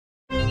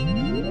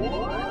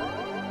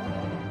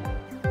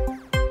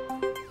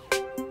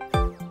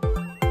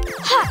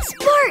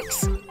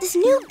Sparks! This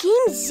new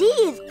Game Z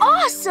is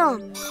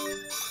awesome!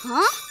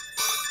 Huh?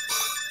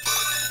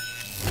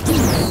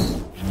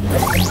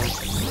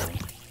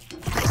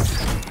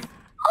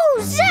 Oh,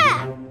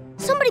 Zap!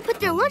 Somebody put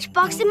their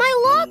lunchbox in my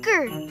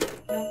locker.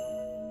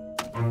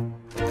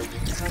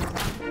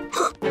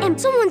 And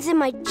someone's in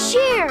my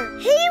chair.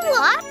 Hey,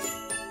 Watts!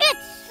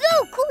 It's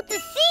so cool to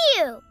see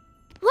you!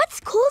 What's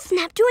Cold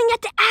Snap doing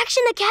at the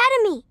Action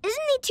Academy?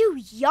 Isn't he too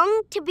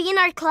young to be in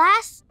our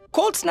class?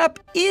 Cold Snap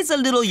is a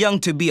little young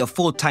to be a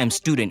full-time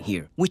student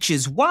here, which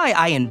is why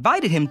I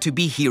invited him to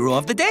be Hero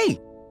of the Day.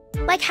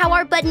 Like how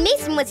our bud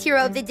Mason was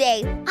Hero of the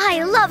Day.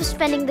 I love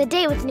spending the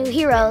day with new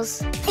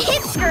heroes.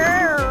 It's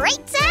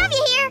great to have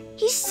you here.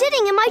 He's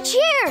sitting in my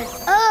chair.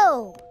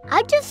 Oh,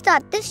 I just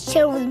thought this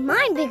chair was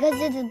mine because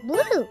it is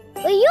blue.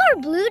 But you're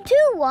blue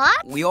too,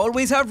 Watts. We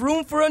always have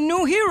room for a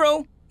new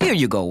hero. Here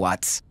you go,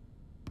 Watts.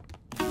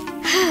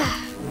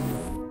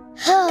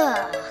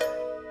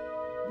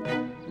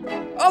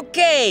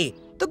 Okay,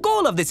 the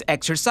goal of this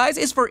exercise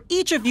is for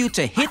each of you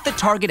to hit the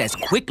target as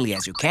quickly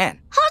as you can.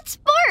 Hot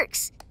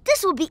Sparks!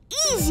 This will be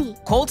easy.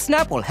 Cold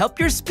Snap will help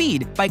your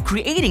speed by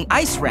creating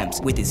ice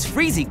ramps with his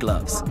freezy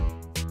gloves.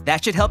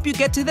 That should help you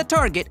get to the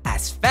target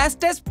as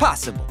fast as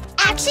possible.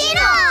 Action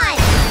on!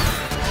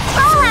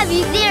 I'll have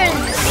you there in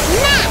the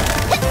snap!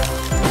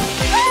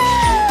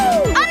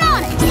 Woo! I'm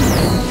on it!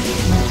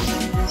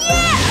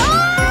 Yeah!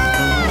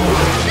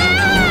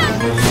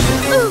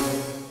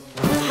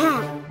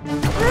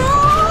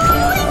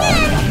 Rolling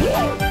in!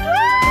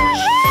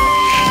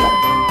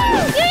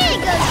 Here you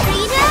go,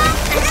 Trina!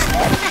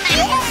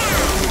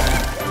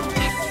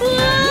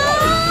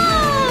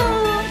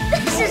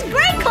 This is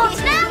great, Cold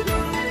Snap!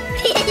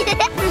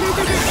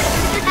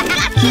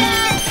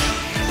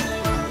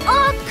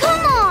 Oh,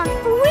 come on!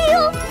 For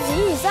real?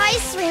 These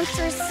ice ramps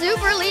are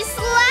superly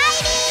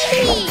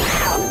slidey!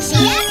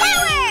 Chia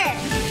power!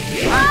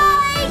 I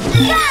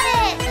got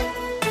it!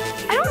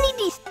 I don't need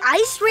these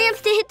ice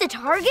ramps to hit the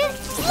target.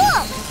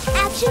 Look!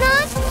 Action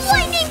on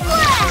lightning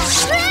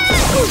flash!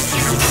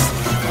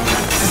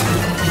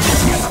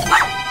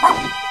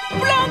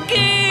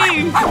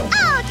 Blunky!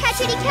 Oh,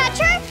 catcherty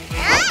catcher!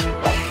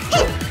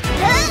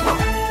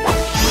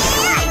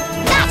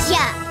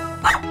 Gotcha!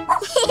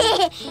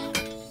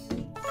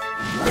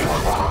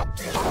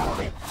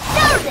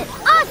 That was an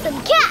awesome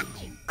catch!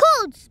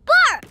 Cold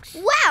Sparks!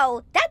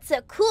 Wow, that's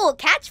a cool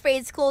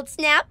catchphrase, Cold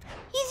Snap.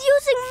 He's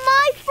using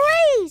my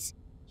phrase.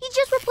 He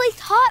just replaced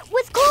hot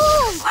with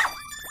cold.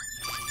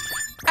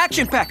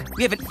 Action Pack,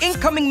 we have an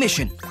incoming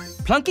mission.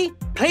 Plunky,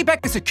 play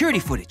back the security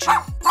footage.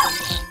 Wow!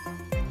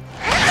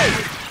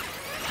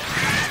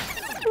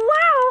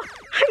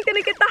 I'm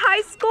gonna get the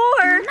high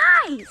score!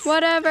 Nice!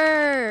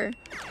 Whatever.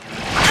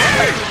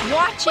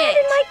 Watch Where it.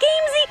 did my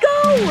Gamesy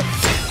go?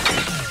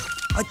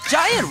 A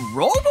giant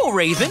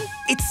robo-raven?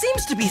 It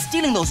seems to be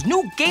stealing those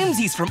new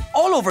Gamesies from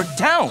all over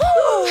town.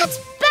 That's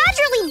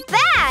badgerly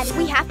bad!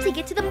 We have to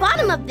get to the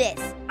bottom of this.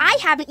 I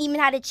haven't even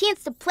had a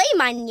chance to play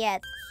mine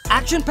yet.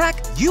 Action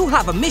Pack, you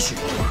have a mission.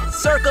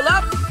 Circle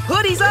up,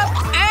 hoodies up,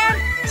 and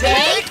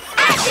Take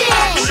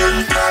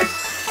action!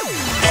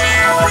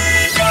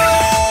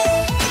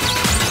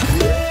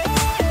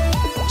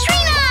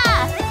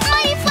 Trina!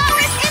 Mighty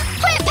Flowers and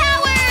Plant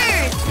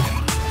Powers!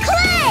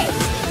 Clay!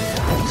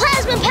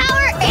 Plasma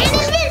Power and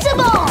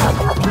Invincible!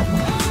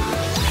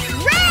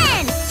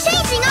 Ren!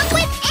 Changing up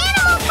with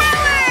Animal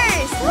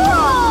Powers!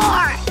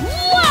 Roar!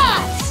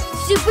 What?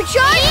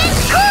 Supercharged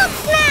Cold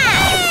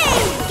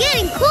Snap!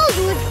 Getting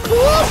colder with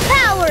cool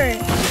power!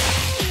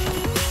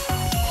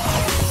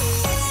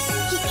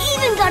 He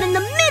even got in the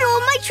middle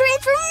of my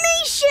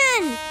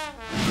transformation.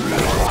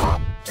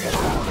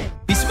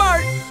 be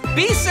smart,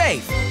 be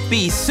safe,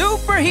 be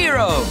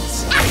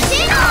superheroes.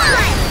 Action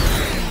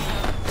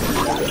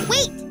on!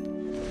 Wait!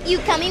 You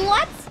coming,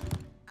 Watts?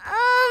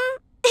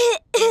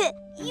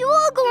 You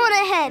all go on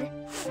ahead.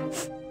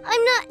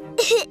 I'm not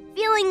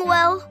feeling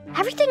well.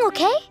 Everything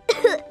okay?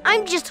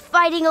 I'm just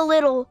fighting a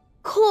little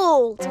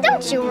cold.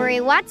 Don't you worry,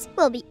 Watts.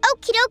 We'll be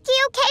okie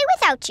dokie okay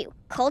without you.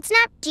 Cold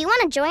Snap, do you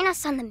want to join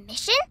us on the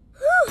mission?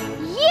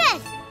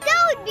 Yes!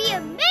 That would be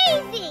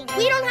amazing!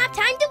 We don't have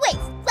time to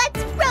waste. Let's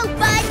row,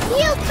 bud!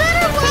 You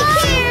better take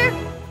care!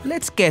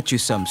 Let's get you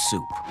some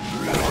soup.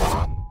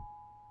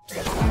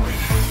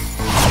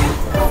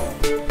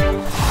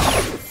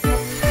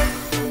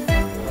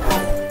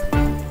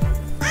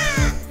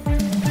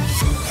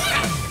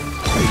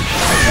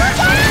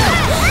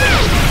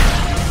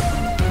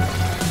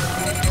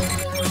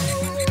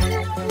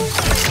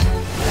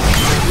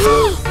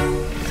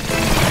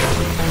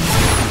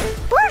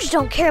 Birds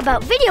don't care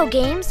about video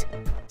games.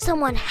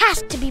 Someone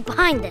has to be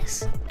behind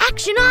this.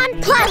 Action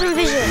on Plasma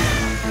Vision!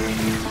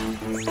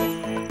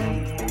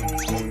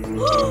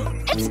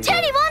 It's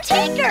Teddy Von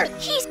Taker!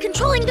 He's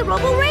controlling the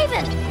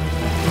Robo-Raven!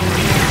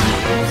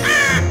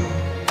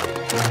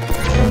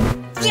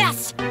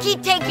 Yes!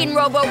 Keep taking,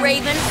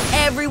 Robo-Raven.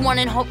 Everyone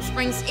in Hope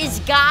Springs is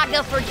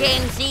gaga for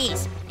Game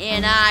Z's.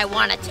 And I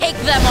want to take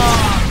them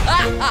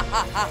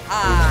all!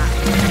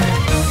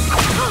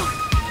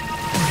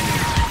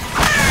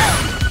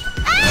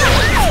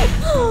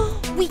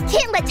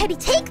 can't let Teddy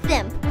take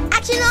them.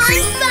 Action on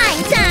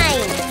fine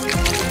time.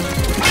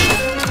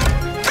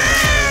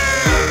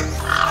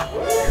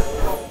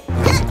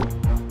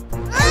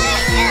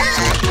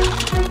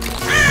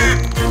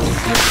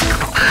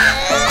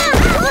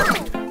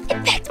 It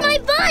pecked my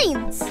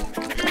vines.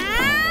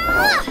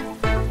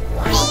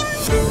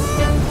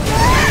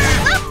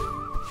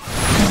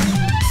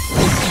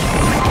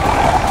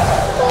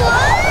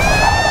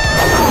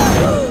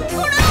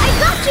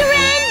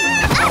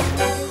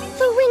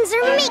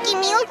 Making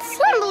me all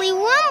twumbly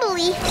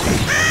wumbly.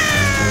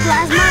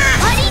 Plasma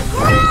buddy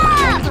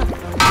grab!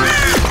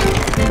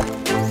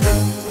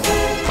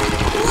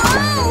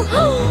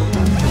 Whoa!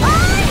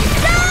 I'm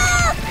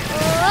stuck!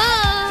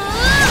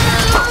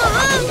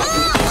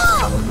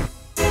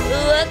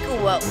 Look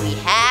what we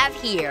have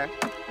here.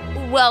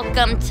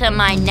 Welcome to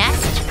my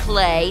nest,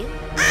 Clay.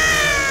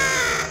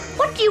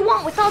 What do you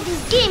want with all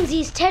these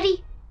gamesies,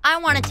 Teddy? I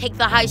want to take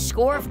the high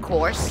score, of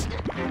course.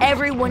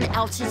 Everyone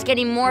else is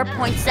getting more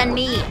points than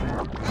me.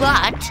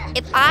 But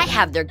if I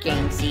have their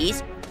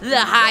gamesies, the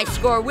high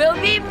score will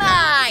be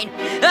mine!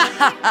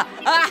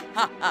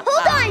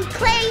 Hold on,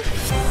 Clay!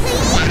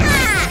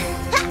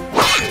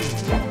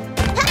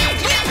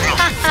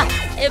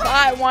 If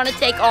I want to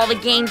take all the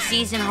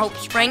gamesies in Hope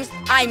Springs,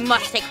 I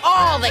must take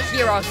all the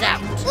heroes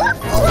out.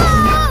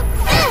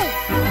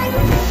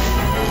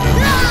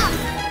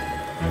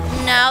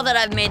 Now that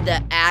I've made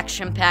the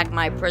action pack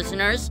my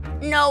prisoners,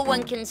 no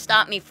one can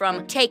stop me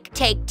from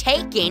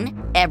taking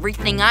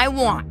everything I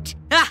want.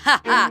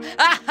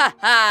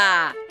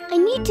 I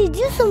need to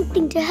do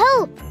something to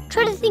help.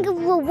 Try to think of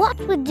what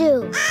Watts would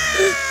do.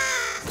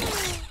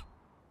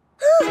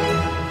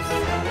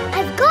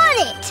 I've got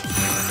it!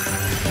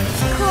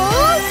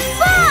 Cold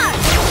Spark!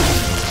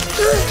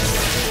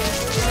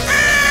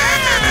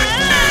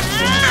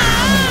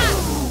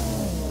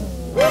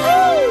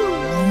 Woohoo!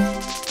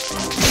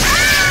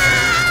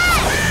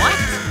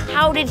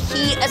 How did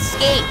he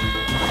escape?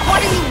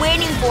 What are you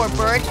waiting for,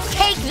 Bird?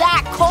 Take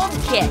that cold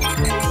kit!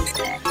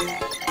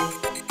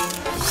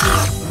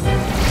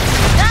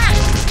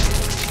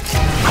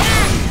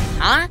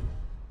 Huh?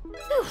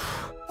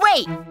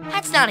 Wait,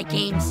 that's not a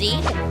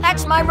gamesy.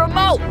 That's my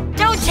remote.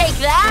 Don't take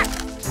that!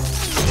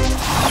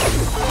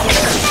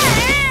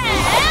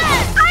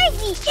 I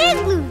see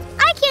igloos!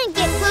 I can't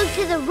get close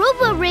to the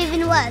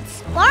Robo-Raven was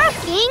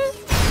sparking.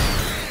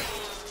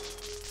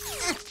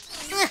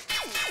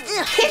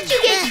 Can't you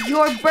get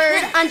your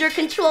bird under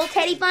control,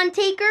 Teddy Von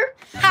Taker?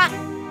 Ha!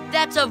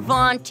 That's a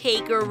Von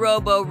Taker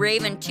Robo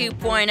Raven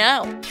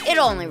 2.0. It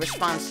only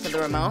responds to the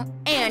remote.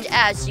 And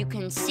as you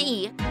can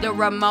see, the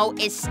remote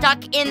is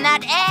stuck in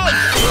that egg.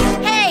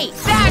 Hey,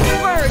 bad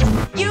bird!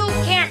 You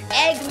can't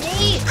egg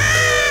me!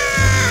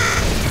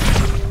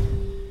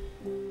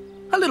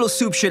 A little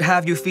soup should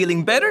have you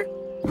feeling better.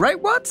 Right,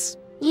 Watts?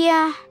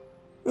 Yeah,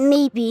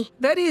 maybe.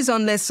 That is,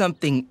 unless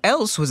something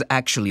else was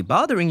actually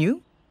bothering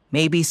you.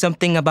 Maybe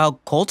something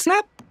about Cold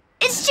Snap?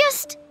 It's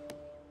just...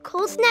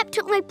 Cold Snap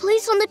took my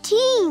place on the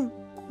team.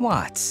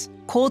 Watts,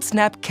 Cold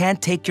Snap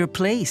can't take your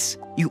place.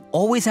 You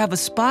always have a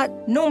spot,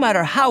 no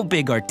matter how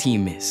big our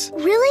team is.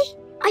 Really?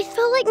 I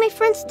felt like my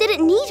friends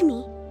didn't need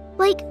me.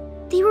 Like,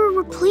 they were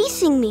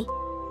replacing me.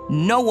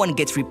 No one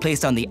gets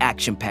replaced on the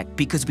action pack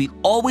because we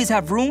always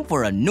have room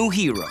for a new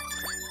hero.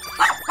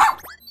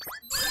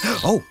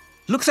 Oh,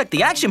 looks like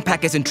the action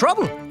pack is in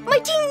trouble. My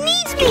team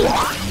needs me!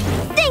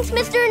 Thanks,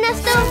 Mr.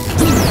 Ernesto.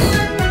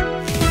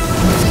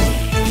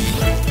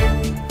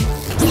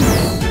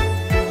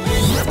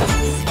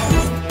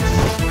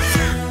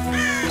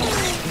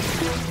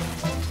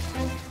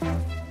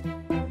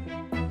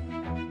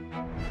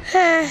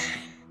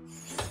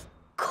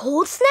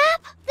 Cold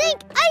Snap?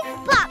 Think Ice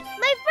Pop!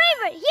 My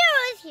favorite hero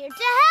is here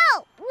to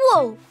help!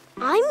 Whoa,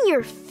 I'm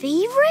your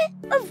favorite?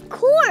 Of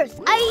course!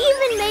 I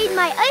even made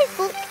my ice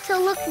bolt to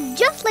look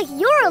just like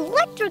your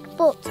electric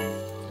bolt.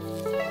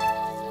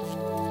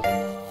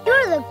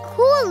 You're the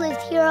coolest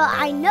hero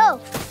I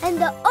know,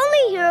 and the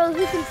only hero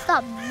who can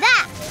stop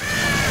that.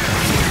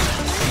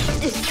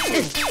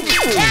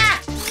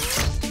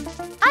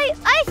 I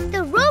iced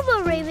the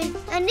Robo-Raven,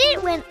 and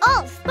it went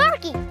all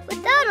sparky.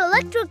 Without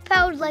electric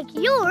powers like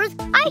yours,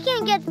 I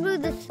can't get through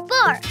the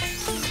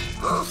sparks.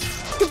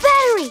 The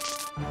battery!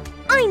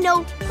 I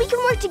know! We can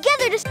work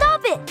together to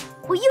stop it!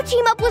 Will you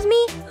team up with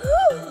me?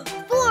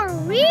 For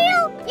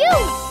real? You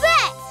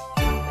bet!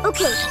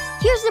 Okay,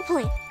 here's the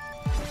plan.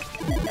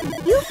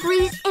 You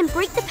freeze and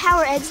break the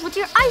power eggs with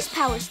your ice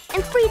powers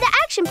and free the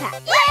action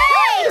pack.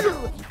 Yay!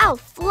 I'll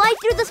fly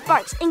through the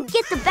sparks and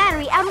get the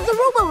battery out of the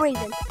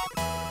Robo-Raven.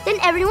 Then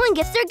everyone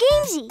gets their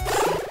gamesy.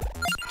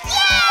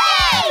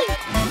 Yay!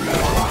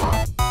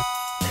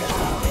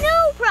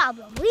 No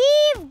problem.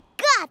 We've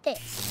got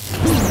this.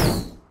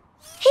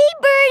 Hey,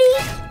 Birdie!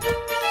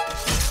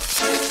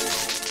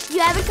 You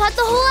haven't caught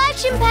the whole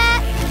action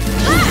pack.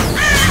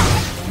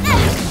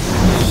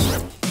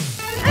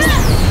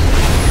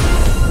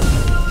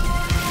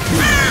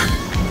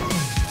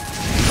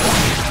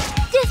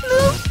 This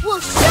move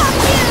will shock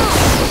you!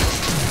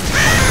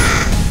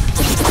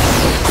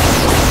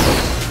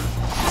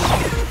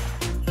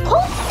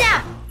 Cold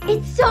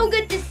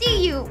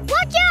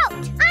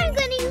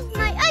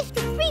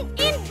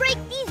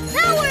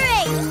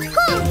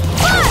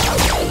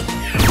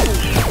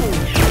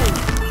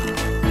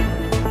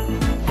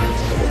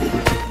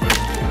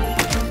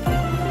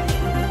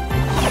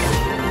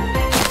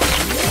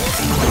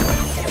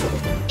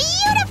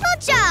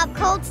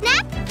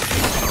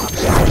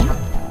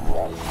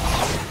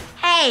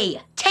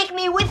Hey, take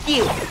me with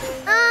you.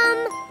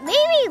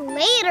 Maybe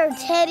later,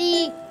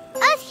 Teddy.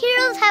 Us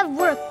heroes have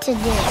work to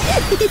do.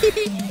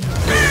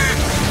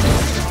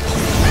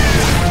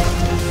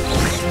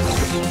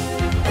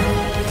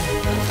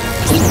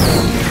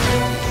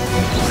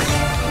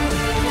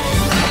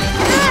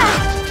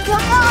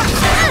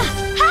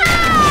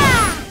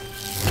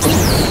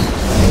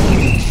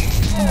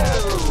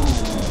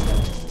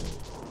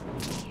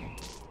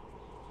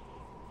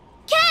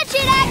 Catch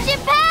it, Action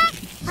Pack!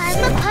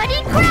 I'm a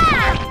putty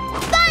crab!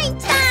 Fine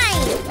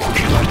time!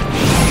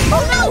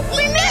 Oh no,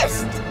 we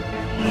missed!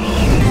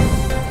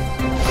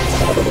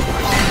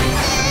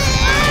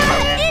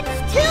 It's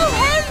too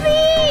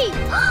heavy!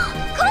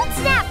 Cold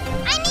Snap,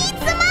 I need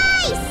some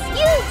ice!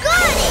 You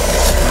got it!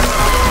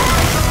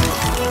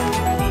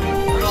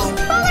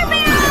 Polar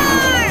bear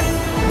arm!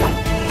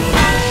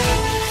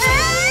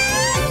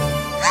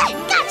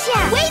 Gotcha!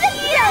 Way to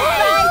go,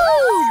 Buzz!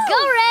 Go,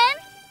 Ren!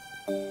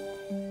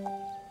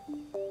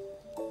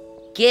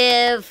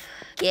 Give,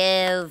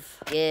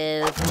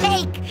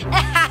 take.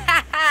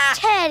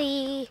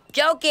 Teddy.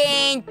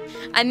 Joking.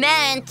 I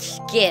meant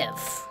give.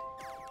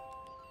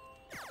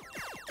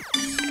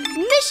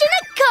 Mission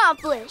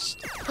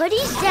accomplished.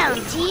 Putties down,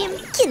 team.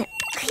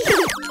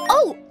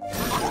 Oh!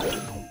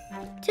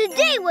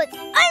 Today was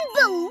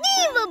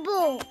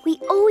unbelievable! We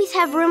always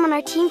have room on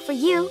our team for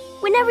you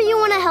whenever you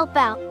want to help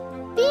out.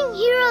 Being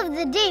hero of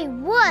the day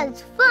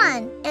was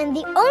fun, and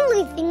the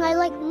only thing I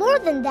like more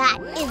than that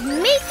is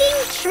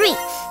making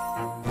treats.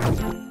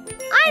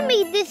 I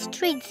made this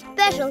treat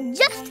special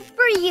just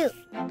for you.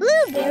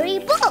 Blueberry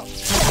Bolt.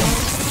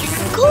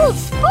 Cool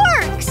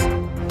sparks!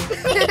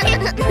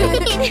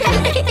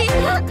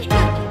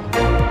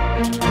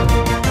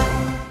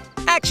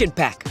 Action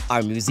Pack,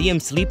 our museum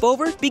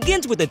sleepover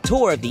begins with a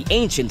tour of the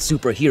ancient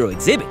superhero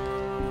exhibit.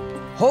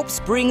 Hope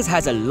Springs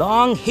has a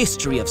long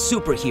history of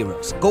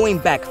superheroes, going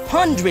back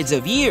hundreds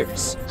of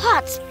years.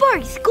 Hot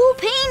sparks, cool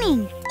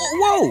painting.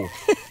 Whoa!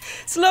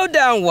 Slow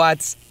down,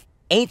 Watts.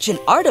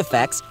 Ancient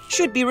artifacts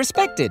should be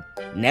respected,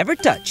 never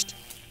touched.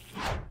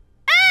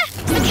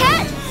 A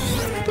cat!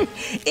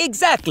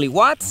 Exactly,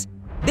 Watts.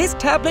 This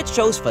tablet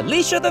shows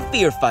Felicia the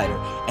Fear Fighter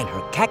and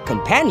her cat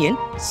companion,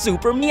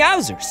 Super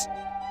Meowsers.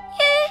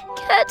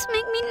 Cats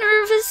make me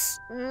nervous.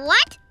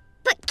 What?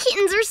 But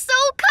kittens are so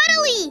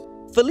cuddly!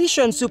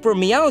 Felicia and Super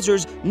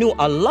Meowsers knew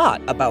a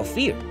lot about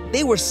fear.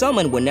 They were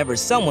summoned whenever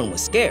someone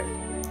was scared.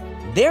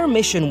 Their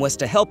mission was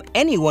to help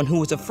anyone who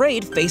was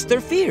afraid face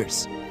their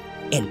fears.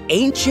 An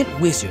ancient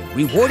wizard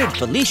rewarded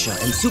Felicia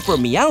and Super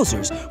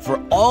Meowsers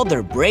for all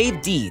their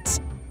brave deeds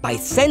by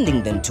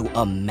sending them to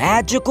a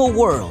magical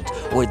world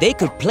where they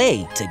could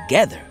play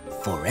together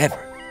forever.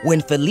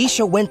 When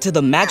Felicia went to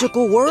the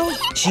magical world,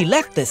 she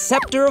left the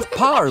Scepter of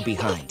Power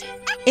behind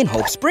in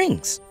Hope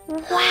Springs.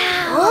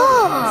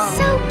 Wow!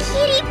 So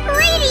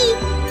kitty-pretty!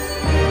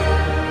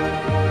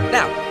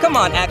 Now, come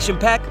on, Action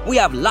Pack. We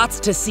have lots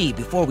to see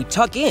before we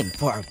tuck in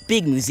for our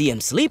big museum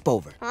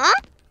sleepover. Huh?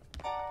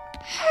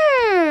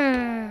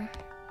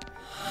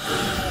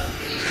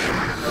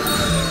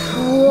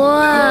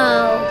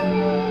 Wow!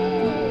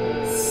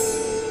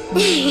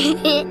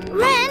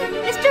 Ren,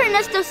 Mr.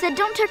 Ernesto said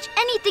don't touch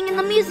anything in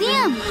the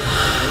museum.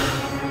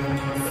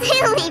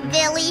 Silly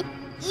Billy!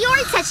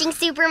 You're touching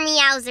Super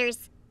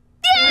Meowsers.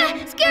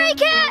 Yeah, scary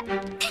cat!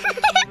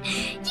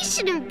 You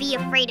shouldn't be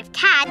afraid of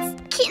cats.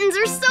 Kittens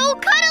are so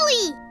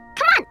cuddly!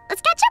 Come on,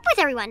 let's catch up with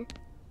everyone.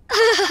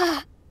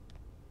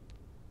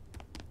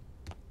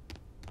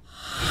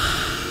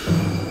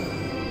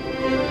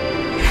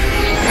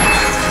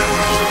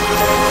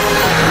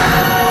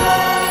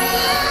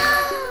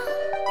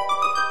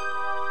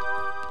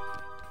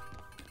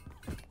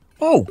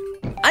 Oh,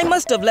 I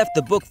must have left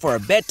the book for a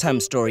bedtime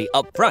story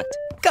up front.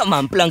 Come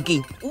on,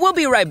 Plunky. We'll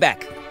be right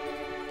back.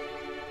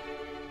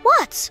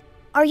 What?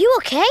 Are you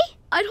okay?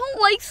 I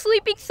don't like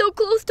sleeping so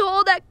close to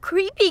all that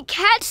creepy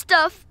cat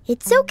stuff.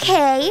 It's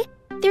okay.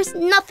 There's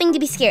nothing to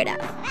be scared of.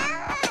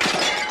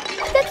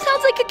 That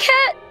sounds like a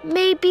cat.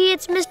 Maybe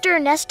it's Mr.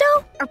 Ernesto?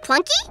 Or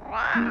Plunky?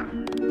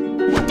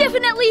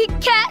 Definitely a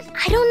cat.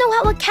 I don't know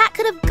how a cat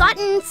could have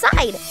gotten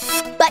inside,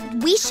 but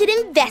we should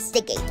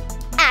investigate.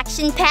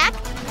 Action Pack,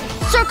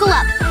 circle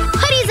up,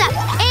 putties up,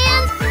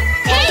 and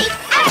take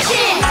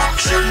action!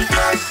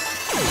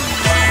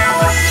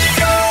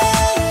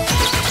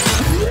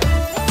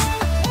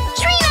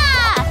 Trina!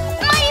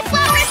 Mighty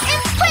Flowers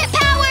and Split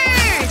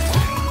Powers!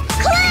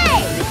 Clay!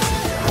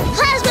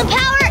 Plasma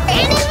Power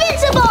and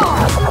Invincible!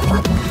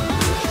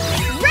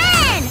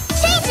 Ren!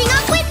 Changing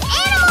up with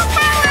Animal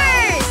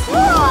Powers!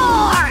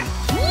 Roar!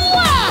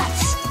 What?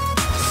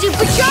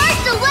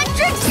 Supercharged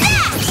Electric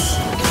Zaps!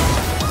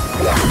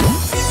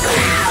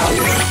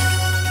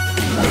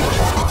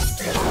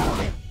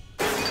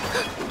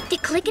 The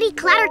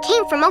clickety-clatter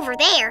came from over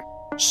there.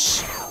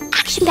 Shh!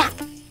 Action Pack!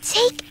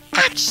 Take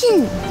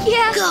action!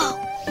 Yeah. Go!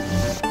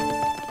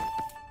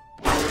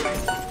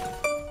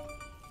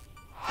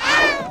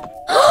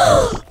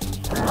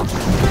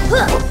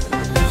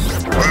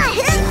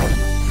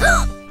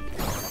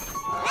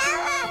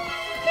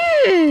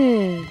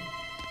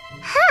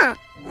 Huh.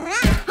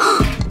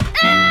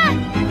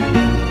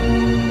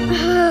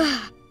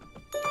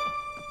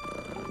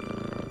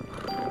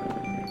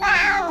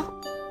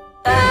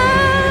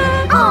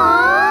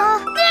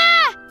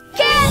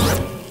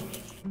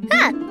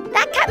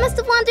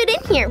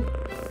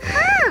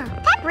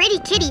 Pretty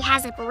Kitty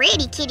has a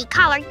Pretty Kitty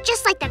collar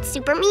just like that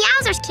Super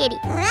Meowser's kitty.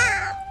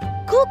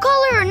 Cool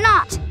collar or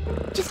not,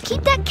 just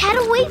keep that cat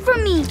away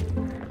from me.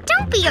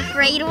 Don't be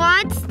afraid,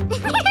 Watts.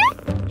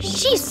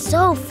 She's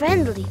so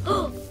friendly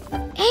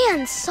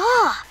and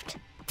soft.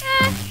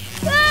 Come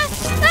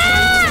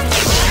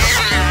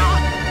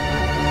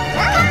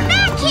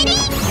back, Kitty!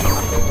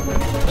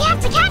 We have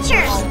to catch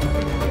her!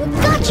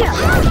 Gotcha!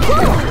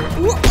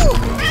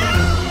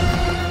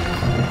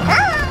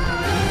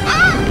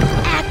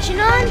 Action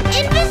on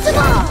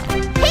invincible!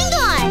 Hang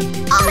on!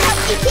 I'll help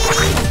you,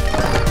 Kitty!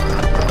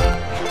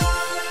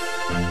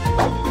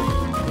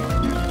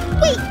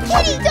 Wait,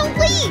 Kitty, don't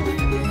leave!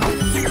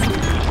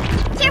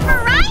 Here for a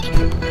ride?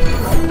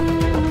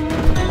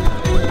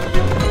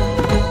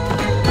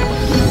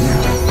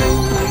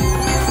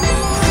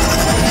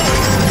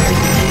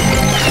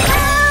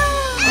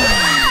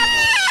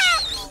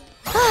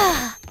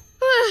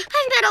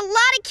 I've met a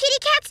lot of kitty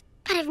cats,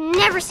 but I've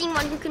never seen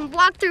one who can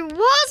walk through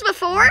walls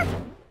before.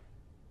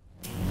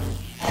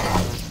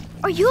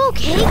 Are you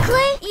okay,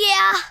 Clay?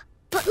 Yeah,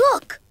 but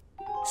look,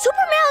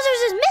 Super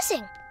Meowsers is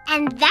missing.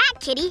 And that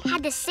kitty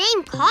had the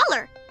same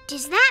collar.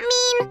 Does that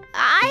mean...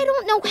 I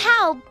don't know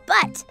how,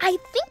 but I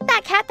think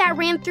that cat that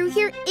ran through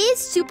here is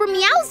Super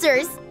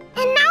Meowsers.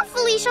 And now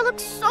Felicia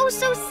looks so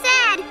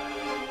sad.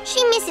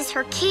 She misses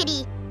her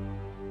kitty.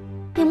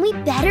 Then we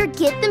better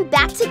get them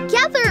back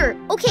together.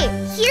 Okay,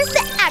 here's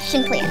the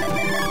action plan.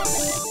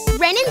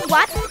 Ren and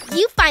Watts,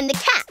 you find the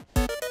cat.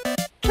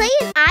 Clay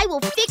and I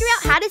will figure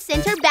out how to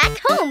send her back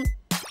home.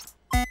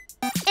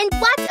 And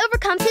Watts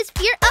overcomes his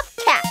fear of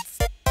cats.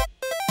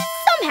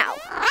 Somehow.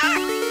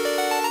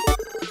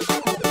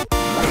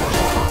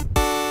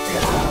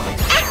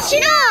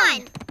 Action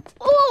on!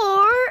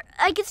 Or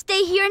I could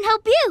stay here and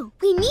help you.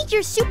 We need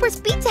your super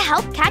speed to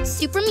help catch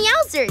Super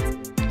Meowsers.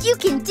 You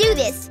can do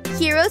this.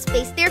 Heroes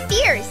face their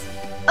fears.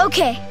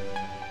 Okay.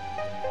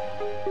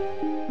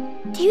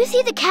 Do you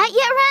see the cat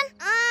yet, Ren?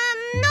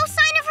 No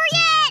sign of her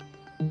yet.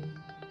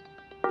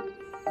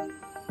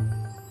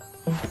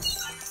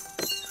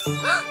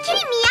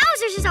 Kitty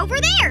Meowsers is over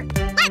there.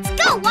 Let's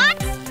go,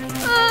 Watts.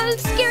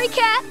 Scary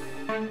cat.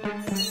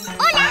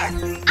 Hola!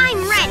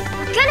 I'm Ren.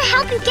 We're gonna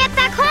help you get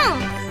back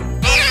home.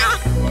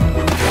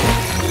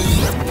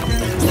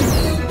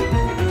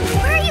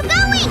 Where are you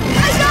going?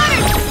 I got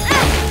her.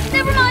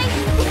 Never mind.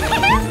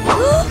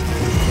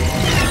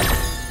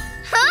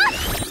 Huh?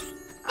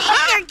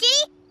 Hey there,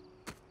 Kitty.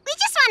 We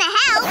just want to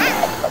help.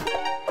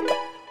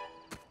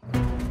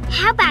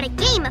 How about a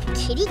game of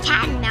Kitty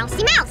Cat and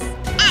Mousy Mouse?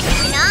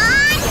 Action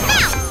on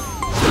Mouse!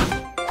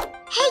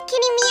 Hey,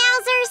 Kitty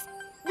Meowsers.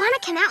 Want to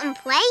come out and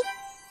play?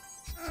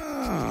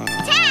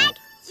 Tag!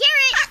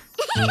 You're it!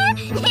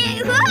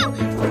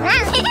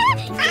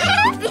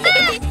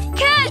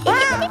 Cat!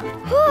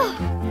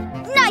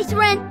 Nice,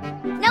 Ren.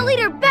 Now lead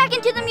her back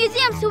into the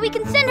museum so we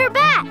can send her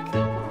back.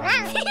 Or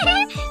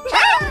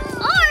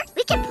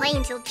we can play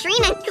until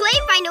Trina and Clay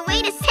find a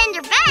way to send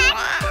her back.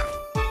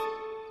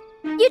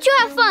 You two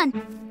have fun.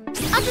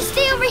 I'll just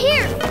stay over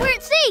here where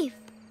it's safe.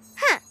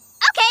 Huh.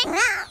 Okay.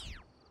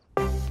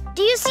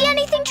 Do you see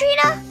anything,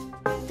 Trina?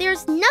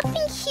 There's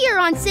nothing here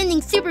on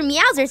sending Super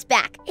Meowsers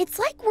back. It's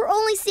like we're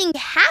only seeing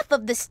half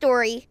of the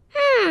story.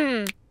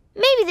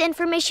 Maybe the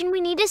information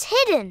we need is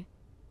hidden.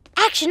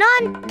 Action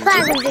on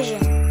Plasma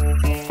Vision.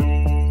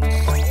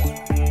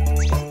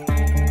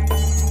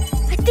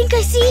 I think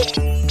I see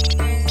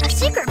a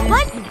secret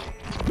button.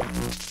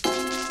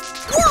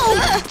 Whoa!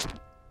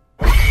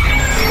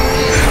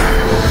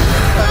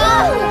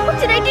 What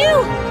did I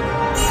do?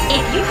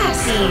 If you have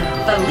seen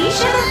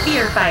Felicia the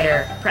Fear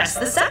Fighter, press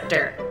the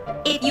scepter.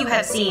 If you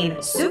have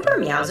seen Super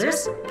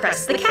Meowsers,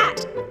 press the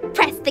cat.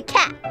 Press the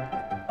cat.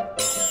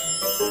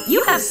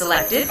 You have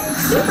selected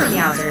Super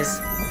Meowsers.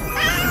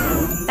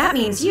 That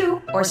means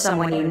you, or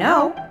someone you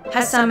know,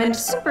 has summoned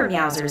Super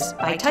Meowsers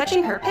by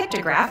touching her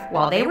pictograph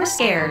while they were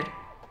scared.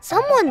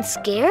 Someone's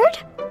scared?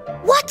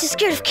 Watts is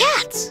scared of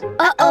cats.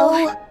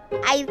 Uh-oh.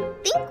 I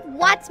think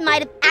Watts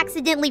might have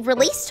accidentally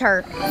released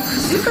her.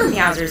 Super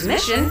Meowser's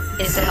mission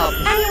is to help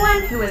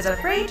anyone who is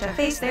afraid to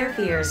face their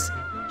fears.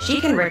 She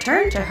can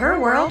return to her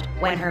world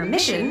when her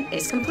mission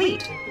is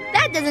complete.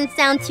 That doesn't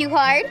sound too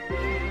hard.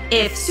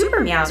 If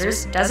Super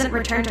Meowsers doesn't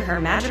return to her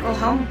magical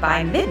home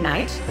by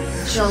midnight,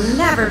 she'll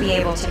never be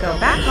able to go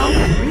back home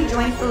and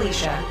rejoin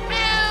Felicia.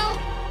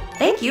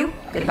 Thank you.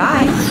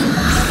 Goodbye.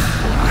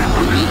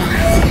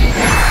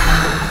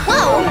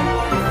 Whoa!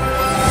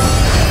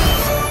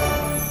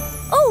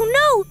 Oh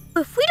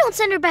no! If we don't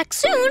send her back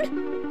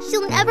soon,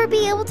 she'll never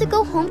be able to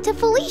go home to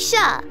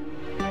Felicia.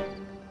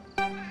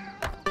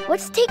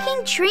 What's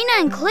taking Trina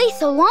and Clay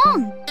so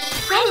long?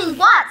 Ren and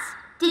Watts,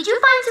 did you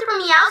find Super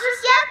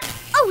Meowsers yet?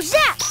 Oh,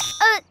 Zach!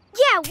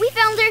 Yeah, we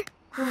found her.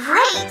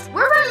 Great!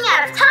 We're running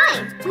out of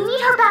time. We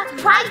need her back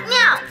right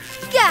now.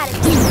 Got it.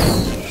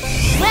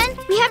 Ren,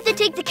 we have to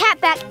take the cat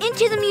back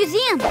into the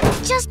museum.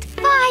 Just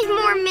 5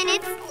 more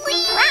minutes,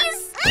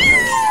 please.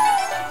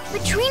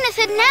 But Trina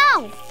said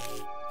now.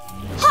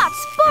 Hot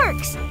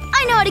Sparks!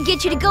 I know how to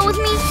get you to go with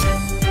me.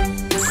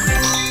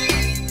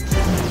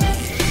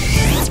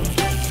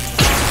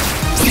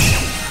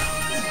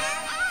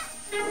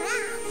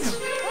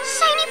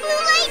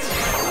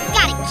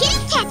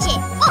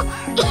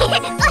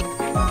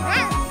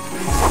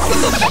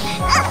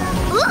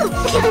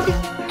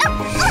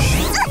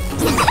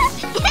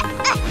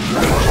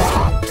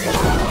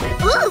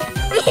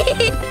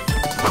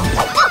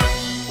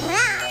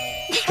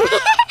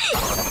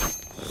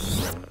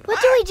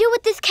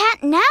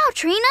 now,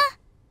 Trina?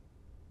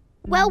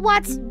 Well,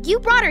 Watts, you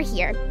brought her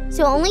here,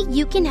 so only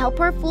you can help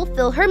her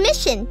fulfill her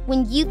mission.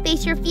 When you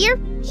face your fear,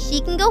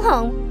 she can go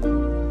home.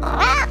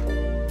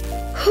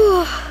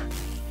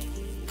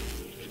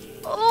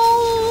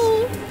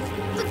 Oh,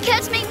 the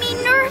cats make me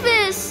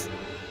nervous.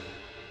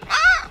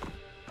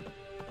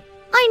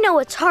 I know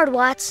it's hard,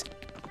 Watts.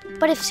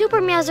 But if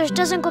Super Meowsers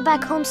doesn't go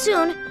back home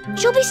soon,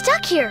 she'll be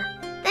stuck here.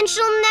 Then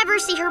she'll never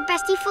see her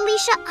bestie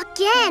Felicia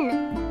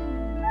again.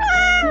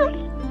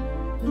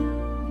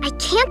 I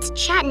can't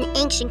chat an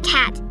ancient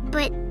cat,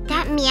 but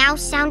that meow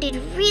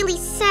sounded really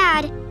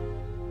sad.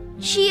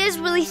 She is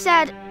really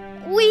sad.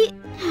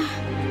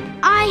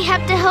 I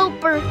have to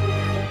help her.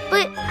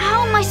 But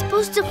how am I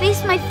supposed to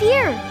face my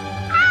fear?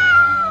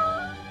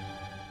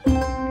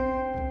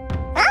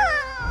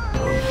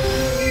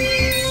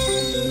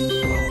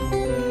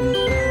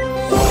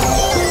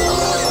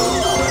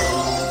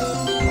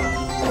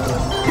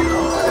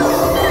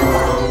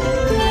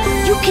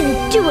 You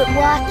can do it,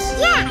 Watts.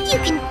 Yeah, you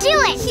can do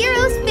it.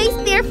 Heroes face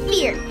their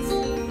fears.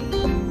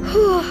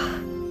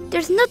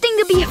 There's nothing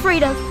to be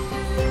afraid of.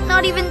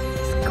 Not even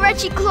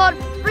scratchy-clawed,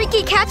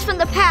 freaky cats from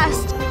the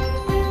past.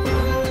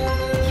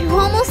 You're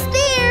almost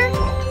there.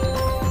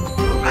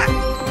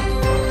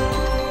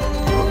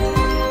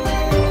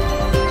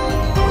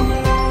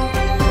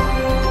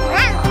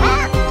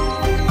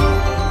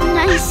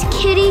 Nice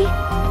kitty.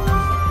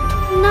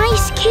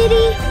 Nice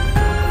kitty.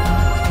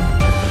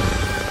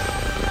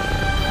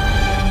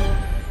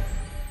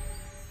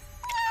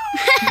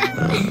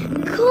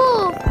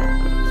 Cool.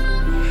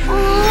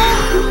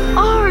 Oh,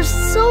 are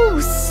so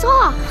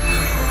soft.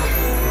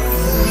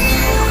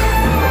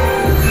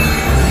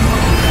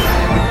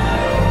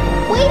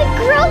 Way to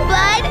grow,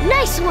 bud.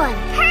 Nice one.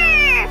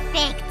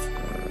 Perfect.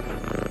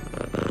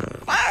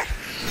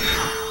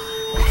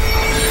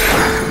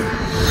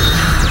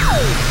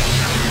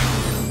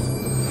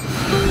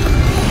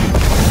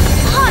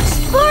 Hot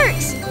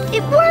sparks!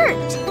 It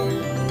worked!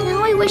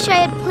 Now I wish I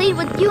had played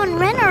with you and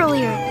Ren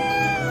earlier.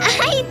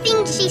 I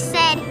think she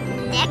said,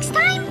 next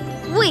time?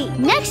 Wait,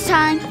 next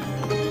time?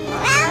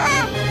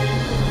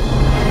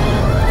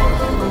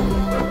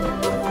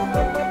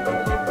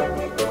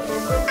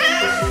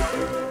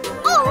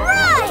 All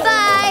right!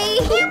 Bye.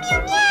 Meow,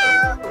 meow,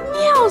 meow.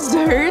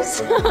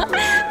 Meowsers!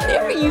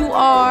 There you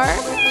are.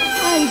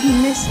 I've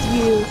missed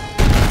you.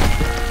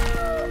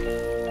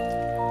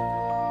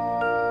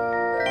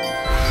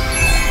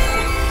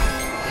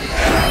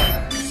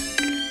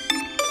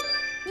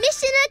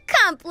 Mission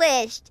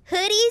accomplished.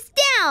 Hoodies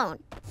down.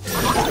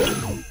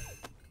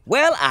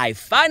 Well, I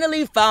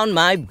finally found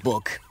my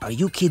book. Are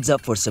you kids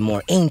up for some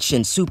more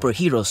ancient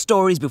superhero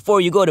stories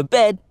before you go to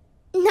bed?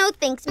 No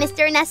thanks,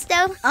 Mr.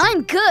 Ernesto.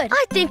 I'm good.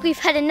 I think we've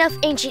had enough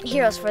ancient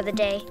heroes for the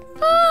day.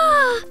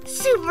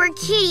 Super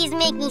kitties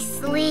make me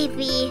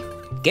sleepy.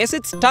 Guess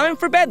it's time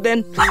for bed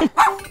then.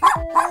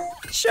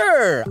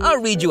 Sure,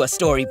 I'll read you a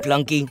story,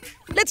 Plunky.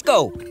 Let's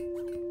go.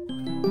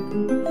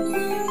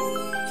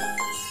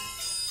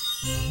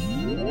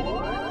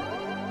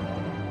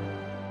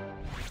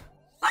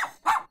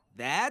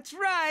 That's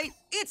right.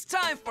 It's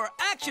time for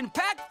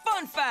action-packed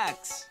fun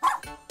facts.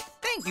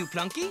 Thank you,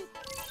 Plunky.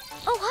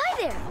 Oh, hi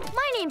there.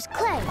 My name's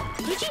Clay.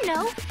 Did you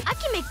know I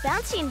can make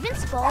bouncy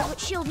invincibles which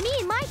shield me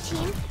and my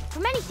team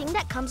from anything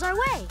that comes our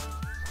way?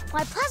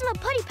 My plasma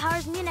putty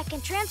powers mean I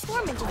can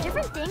transform into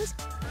different things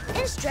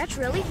and stretch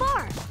really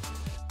far.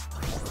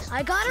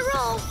 I gotta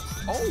roll.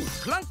 Oh,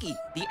 Plunky,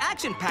 the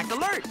action-pack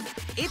alert.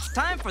 It's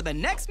time for the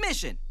next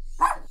mission.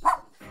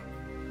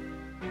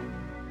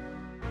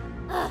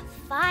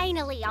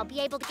 Finally, I'll be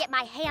able to get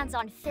my hands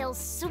on Phil's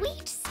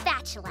sweet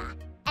spatula.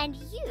 And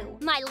you,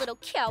 my little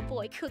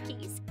cowboy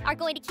cookies, are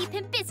going to keep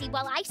him busy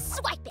while I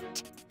swipe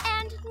it.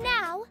 And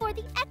now for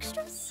the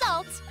extra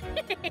salt.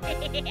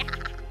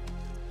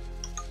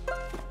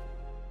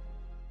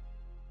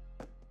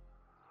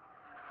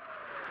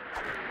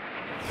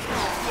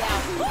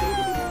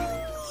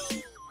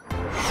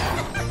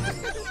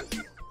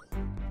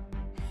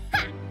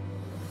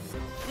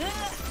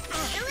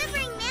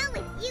 Delivering mail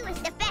with you is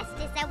the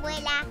bestest,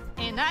 Abuela.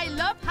 And I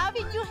love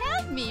having you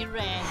help me,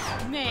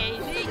 Ren.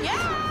 Mailing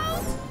out!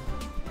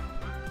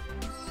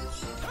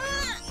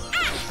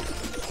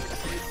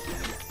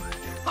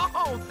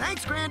 Oh,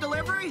 thanks, Grand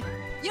Delivery.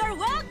 You're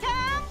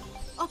welcome!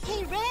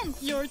 Okay, Ren,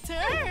 your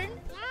turn.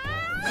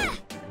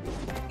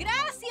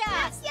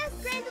 Gracias! Gracias,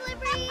 Grand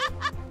Delivery.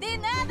 De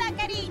nada,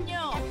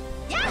 cariño.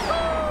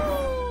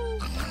 Yahoo!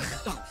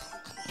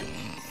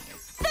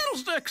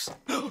 Fiddlesticks!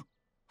 Huh?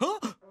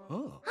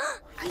 Oh.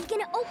 Are you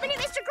gonna open it,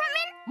 Mr.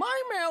 Grumman?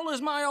 My mail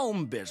is my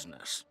own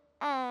business.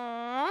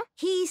 Aww.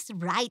 He's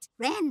right,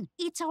 Ren.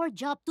 It's our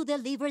job to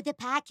deliver the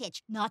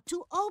package, not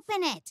to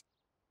open it.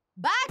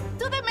 Back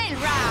to the main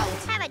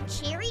route. Have a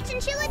cherry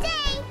chinchilla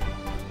day.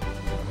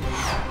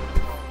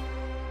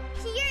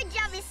 Your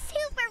job is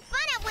super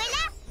fun,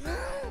 Abuela.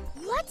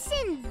 What's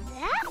in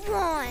that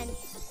one?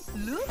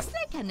 Looks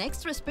like an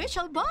extra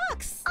special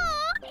box.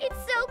 Aw,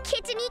 it's so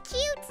kitteny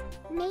cute.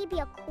 Maybe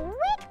a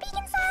quick peek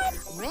inside?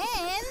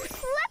 Ren?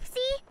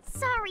 Whoopsie.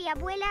 Sorry, sorry,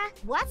 Abuela.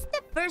 What's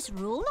the first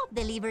rule of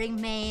delivering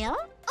mail?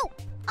 Oh,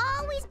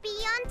 always be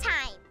on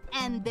time.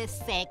 And the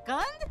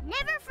second?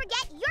 Never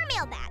forget your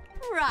mail bag.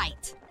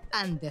 Right.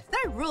 And the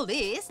third rule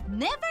is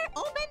never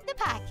open the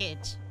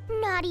package.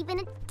 Not even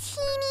a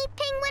teeny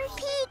penguin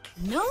peek.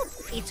 No,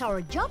 it's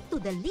our job to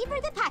deliver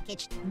the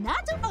package,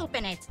 not to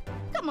open it.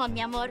 Come on,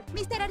 mi amor.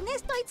 Mr.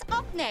 Ernesto is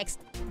up next.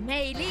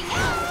 Mailing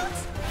out!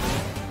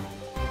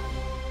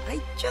 I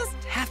just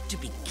have to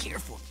be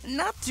careful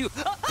not to...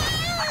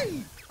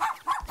 Hiya,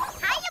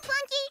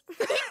 Plunky.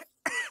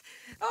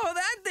 Oh,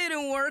 that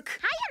didn't work.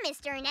 Hiya,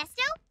 Mr.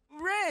 Ernesto.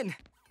 Ren,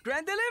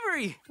 grand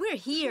delivery. We're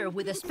here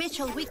with a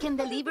special weekend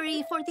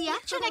delivery for the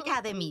Action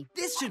Academy.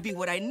 This should be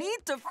what I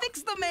need to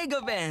fix the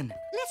Mega Van.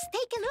 Let's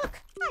take a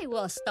look. I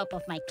was top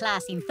of my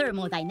class in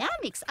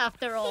thermodynamics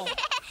after all.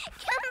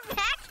 Come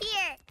back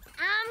here.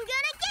 I'm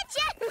gonna get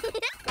you.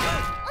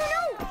 Oh,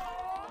 no.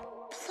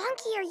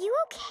 Plunky, are you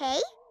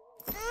okay?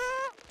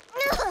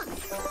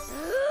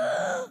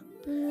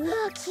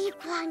 Looky,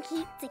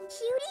 Plunky, the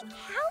cutie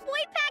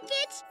cowboy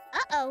package.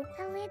 Uh-oh,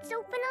 the lid's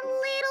open a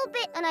little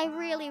bit, and I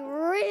really,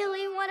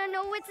 really want to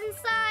know what's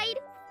inside.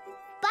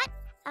 But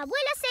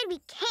Abuela said we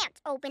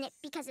can't open it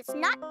because it's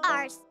not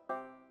ours.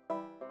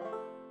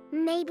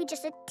 Maybe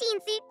just a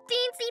teensy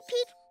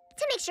peek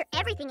to make sure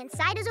everything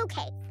inside is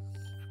okay.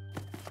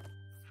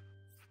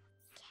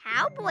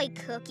 Cowboy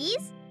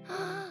cookies?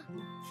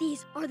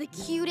 These are the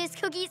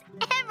cutest cookies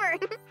ever!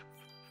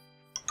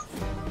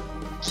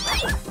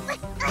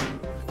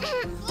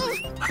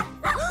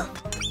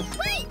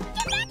 Wait!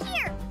 Get back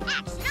here!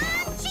 Action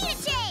on Cheetah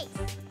Chase!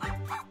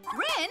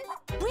 Ren,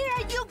 where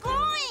are you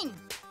going?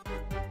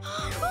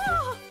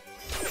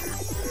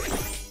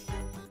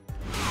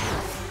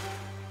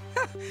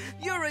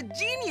 You're a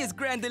genius,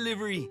 grand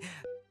delivery.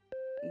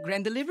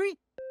 Grand delivery?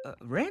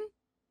 Ren?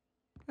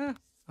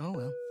 Oh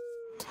well.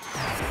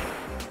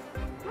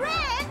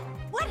 Ren,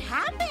 what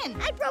happened?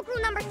 I broke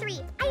rule number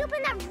 3. I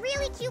opened that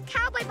really cute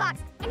cowboy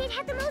box, and it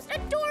had the most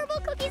adorable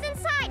cookies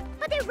inside.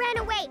 But they ran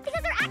away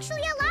because they're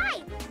actually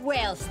alive.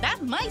 Well,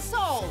 stab my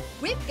soul.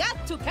 We've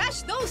got to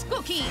catch those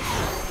cookies.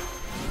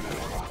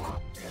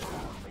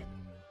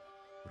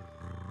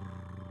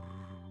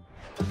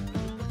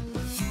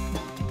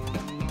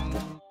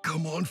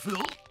 Come on,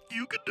 Phil.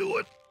 You can do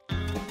it.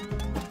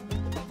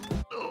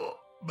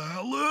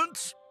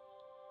 Balance.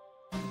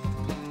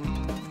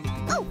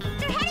 Oh,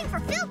 they're heading for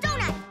Phil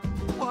Donut.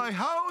 Why,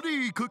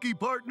 howdy, cookie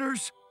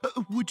partners.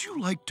 Would you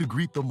like to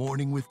greet the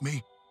morning with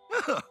me?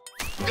 Abuela,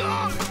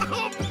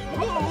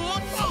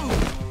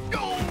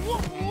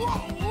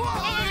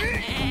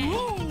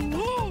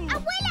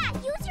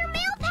 use your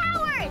mail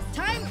powers.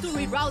 Time to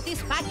reroute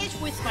this package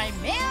with my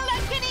mail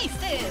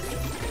kinesis.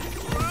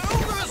 Well,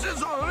 this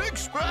is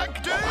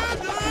unexpected.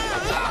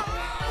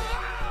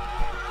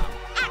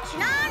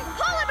 Action on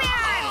Polar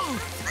Bear!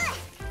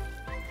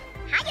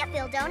 Hiya,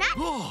 Phil Donut.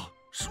 Oh,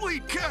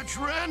 sweet catch,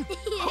 Ren.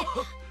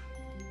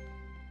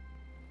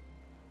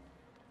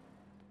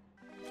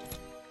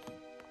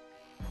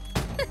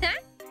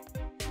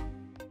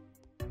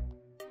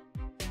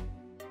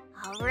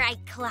 All right,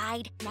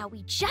 Clyde. Now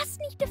we just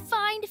need to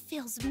find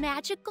Phil's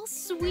magical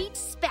sweet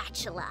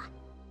spatula.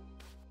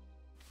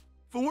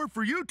 If it weren't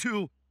for you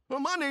two, well,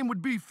 my name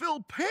would be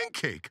Phil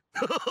Pancake.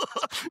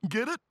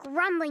 Get it?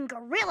 Grumbling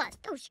gorillas.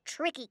 Those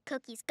tricky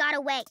cookies got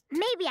away.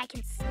 Maybe I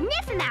can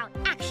sniff him out.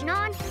 Action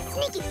on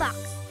Sneaky Fox.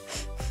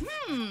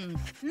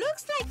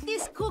 Looks like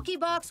this cookie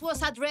box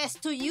was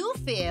addressed to you,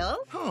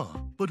 Phil. Huh,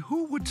 but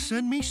who would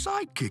send me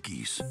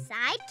sidekickies?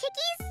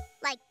 Sidekickies?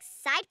 Like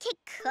sidekick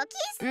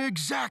cookies?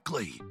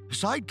 Exactly.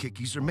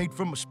 Sidekickies are made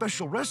from a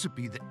special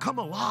recipe that come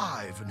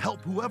alive and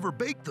help whoever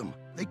baked them.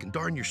 They can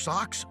darn your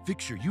socks,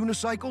 fix your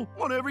unicycle,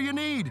 whatever you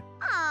need.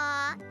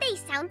 Aw, they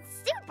sound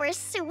super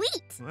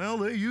sweet. Well,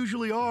 they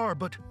usually are,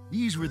 but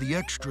these were the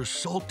extra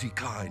salty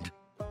kind.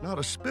 Not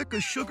a speck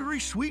of sugary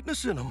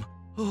sweetness in them.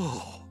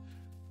 Oh,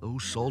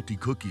 those salty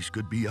cookies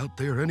could be out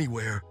there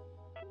anywhere.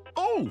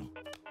 Oh,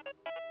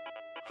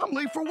 I'm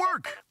late for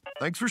work.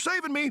 Thanks for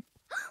saving me.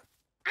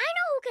 I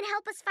know who can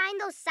help us find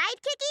those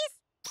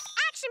sidekickies.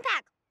 Action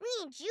Pack, we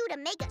need you to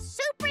make a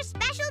super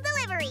special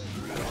delivery.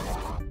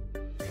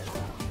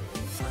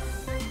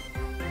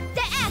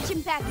 The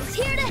Action Pack is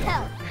here to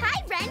help.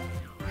 Hi, Ren.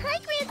 Hi,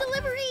 Grand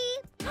Delivery.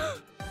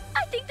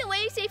 I think the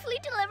way to safely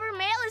deliver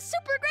mail is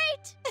super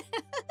great.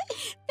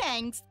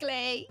 Thanks,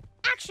 Clay.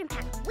 Action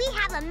Pack, we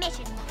have a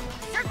mission.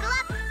 Circle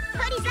up,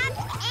 hoodies up,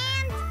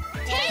 and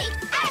take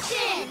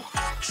action!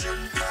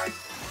 Action Pack!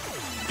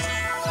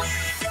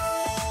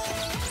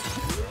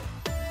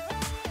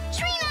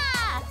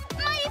 Trina!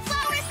 Mighty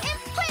Flowers and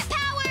Plant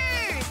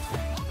Powers!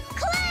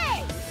 Clay!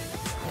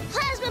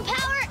 Plasma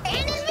Power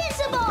and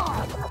Invincible!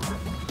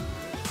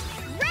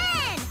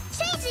 Ren!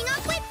 Changing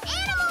up with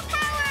animal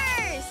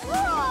powers!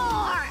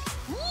 Roar!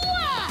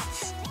 What?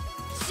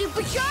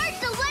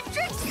 Supercharged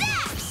electric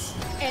zaps!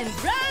 And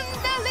run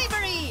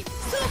delivery!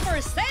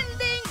 Super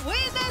sending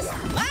with a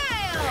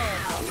smile!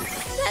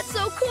 That's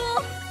so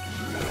cool!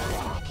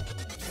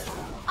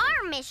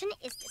 Our mission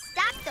is to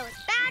stop those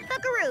bad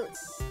buckaroos.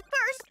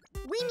 First,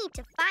 we need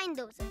to find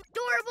find those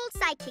adorable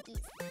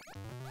sidekickies.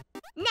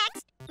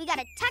 Next, we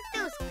gotta tuck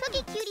those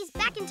cookie cuties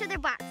back into their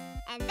box.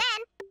 And then,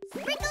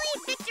 sprinkly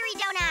victory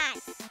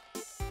donuts!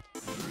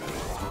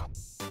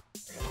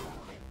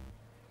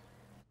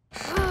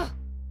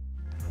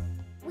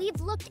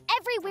 We've looked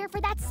everywhere for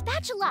that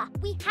spatula.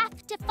 We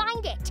have to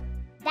find it.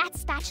 That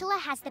spatula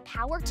has the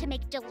power to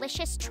make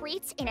delicious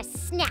treats in a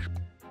snap.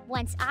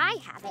 Once I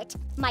have it,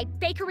 my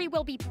bakery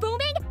will be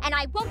booming and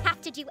I won't have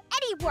to do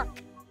any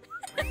work.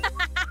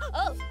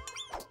 Oh.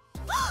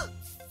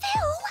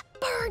 Phil!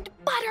 Burned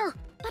butter!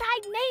 But I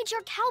made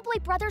your Cowboy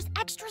Brothers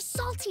extra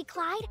salty,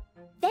 Clyde.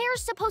 They're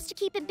supposed to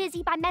keep him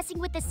busy by messing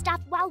with the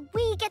stuff while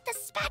we get the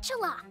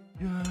spatula.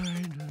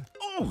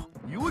 Oh,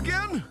 you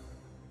again?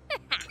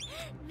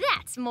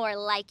 That's more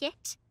like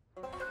it.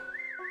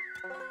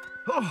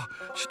 Oh,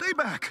 stay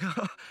back.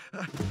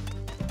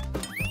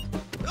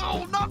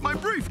 Oh, not my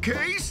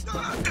briefcase.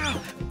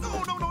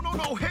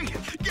 No. Hey,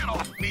 get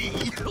off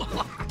me.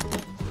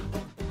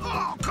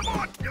 Oh, come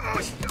on.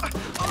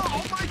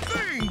 Oh, my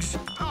things.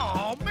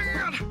 Oh,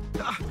 man.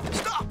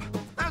 Stop.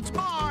 That's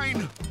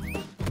mine.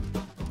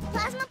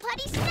 Plasma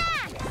Putty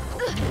snack!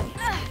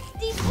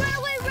 These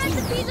runaway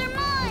recipes are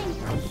mine.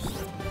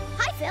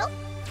 Hi, Phil.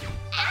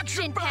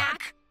 Action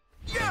Pack.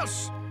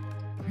 Yes.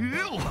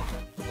 Hill.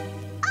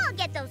 I'll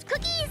get those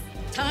cookies.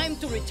 Time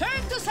to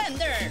return to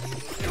sender.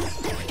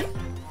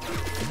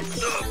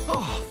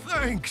 Oh,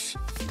 thanks.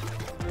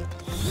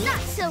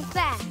 Not so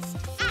fast.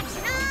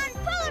 Action on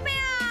Polar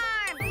Bear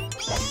Arm!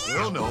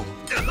 Well, no.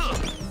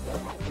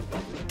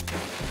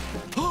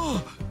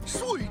 Oh,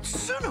 sweet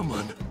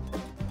cinnamon.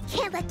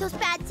 Can't let those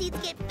bad seeds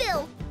get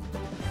filled.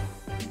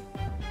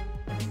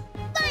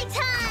 My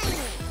time!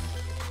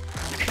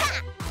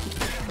 Ha!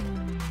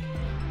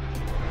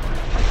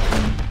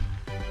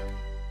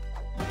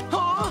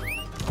 Huh?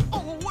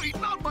 Oh, wait,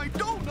 not my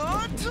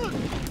donut.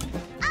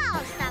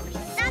 Oh,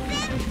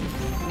 stoppity-stoppin'.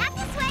 Not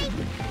this way.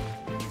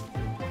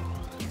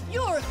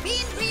 You're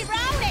being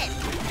rerouted.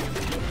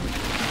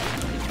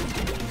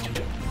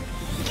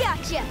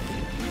 Gotcha.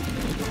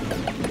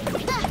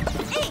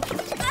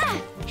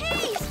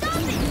 Hey,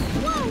 stop it!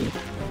 Whoa!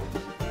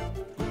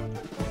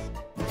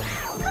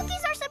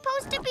 Cookies are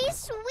supposed to be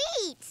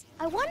sweet.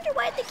 I wonder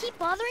why they keep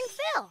bothering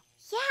Phil.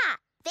 Yeah,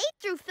 they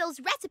threw Phil's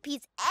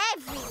recipes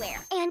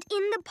everywhere. And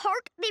in the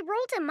park, they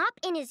rolled him up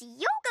in his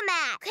yoga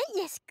mat.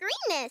 Goodness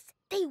greeness!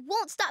 They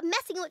won't stop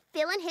messing with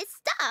Phil and his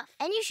stuff.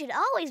 And you should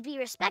always be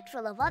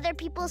respectful of other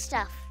people's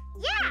stuff.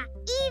 Yeah,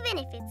 even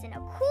if it's in a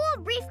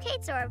cool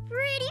briefcase or a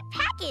pretty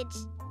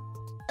package.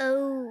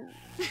 Oh.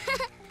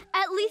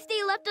 At least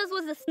they left us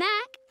with a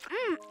snack.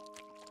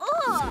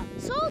 Oh,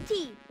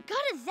 salty.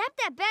 Gotta zap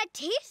that bad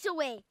taste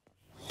away.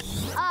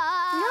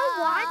 No,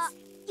 Watts.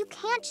 You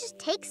can't just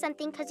take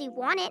something because you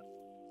want it.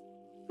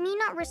 Me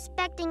not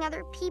respecting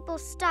other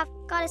people's stuff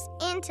got us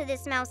into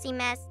this mousy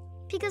mess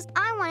because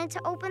I wanted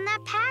to open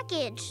that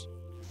package.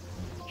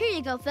 Here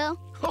you go, Phil.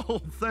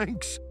 Oh,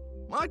 thanks.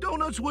 My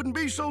donuts wouldn't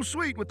be so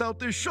sweet without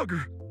this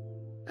sugar.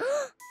 I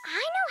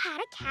know how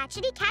to catch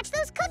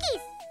those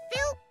cookies.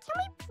 Phil, can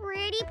we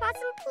pretty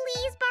possum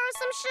please borrow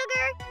some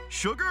sugar?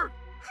 Sugar?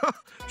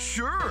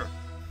 Sure.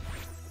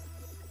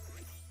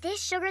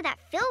 This sugar that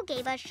Phil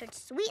gave us should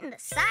sweeten the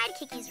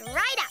sidekickies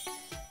right up.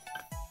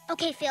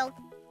 Okay, Phil,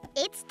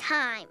 it's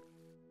time.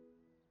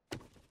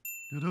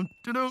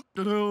 Gotcha!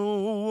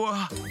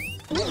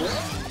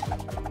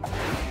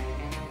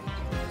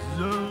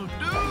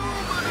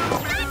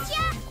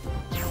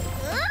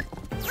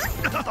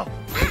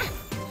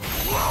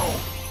 Whoa!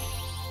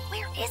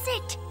 Where is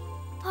it?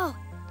 Oh,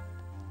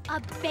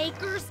 a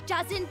baker's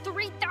dozen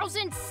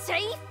 3,000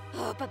 safe?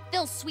 Oh, but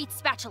Phil's sweet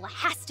spatula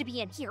has to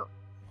be in here.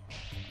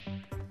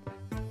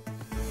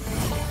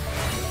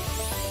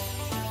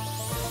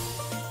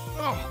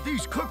 Oh,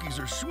 these cookies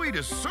are sweet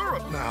as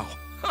syrup now.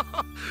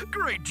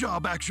 Great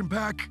job, Action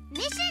Pack.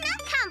 Mission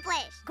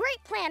accomplished.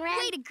 Great plan, Ren.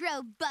 Way to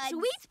grow, bud.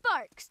 Sweet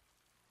sparks.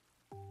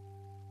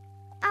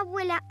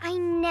 Abuela, I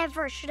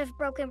never should have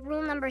broken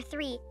rule number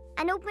 3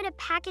 and opened a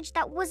package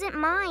that wasn't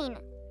mine.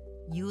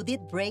 You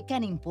did break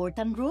an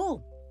important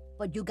rule,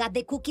 but you got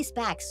the cookies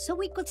back so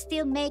we could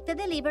still make the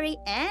delivery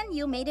and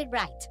you made it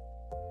right.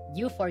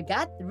 You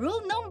forgot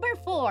rule number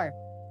 4.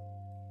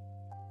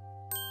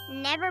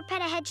 Never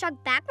pet a hedgehog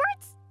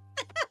backwards?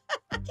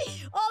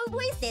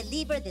 Always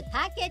deliver the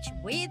package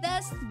with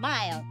a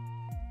smile.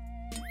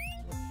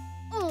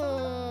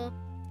 Oh,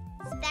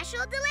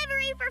 special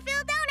delivery for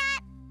Phil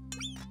Donut.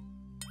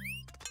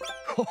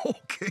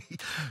 Okay,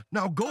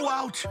 now go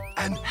out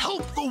and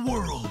help the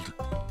world.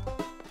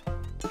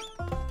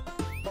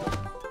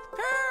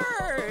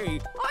 Hey,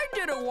 I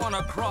didn't want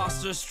to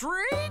cross the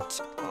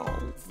street.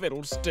 Oh,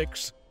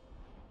 fiddlesticks.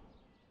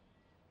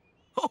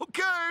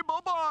 Okay,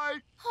 bye-bye.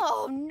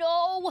 Oh,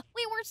 no.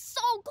 We were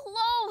so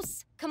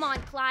close. Come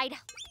on, Clyde.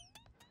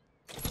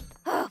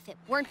 Oh, if it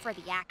weren't for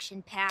the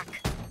action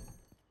pack.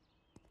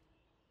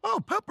 Oh,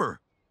 Pepper.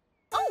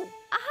 Oh,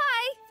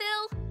 hi,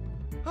 Phil.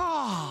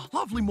 Ah,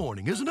 lovely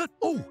morning, isn't it?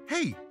 Oh,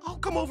 hey, I'll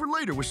come over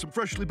later with some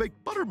freshly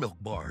baked buttermilk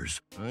bars.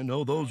 I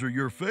know those are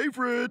your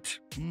favorite.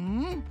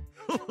 Hmm?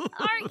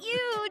 Aren't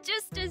you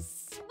just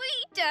as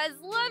sweet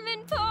as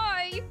lemon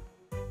pie?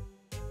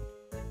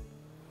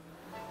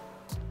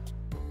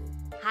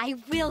 I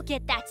will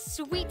get that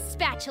sweet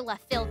spatula,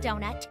 Phil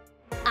Donut.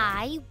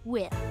 I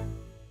will.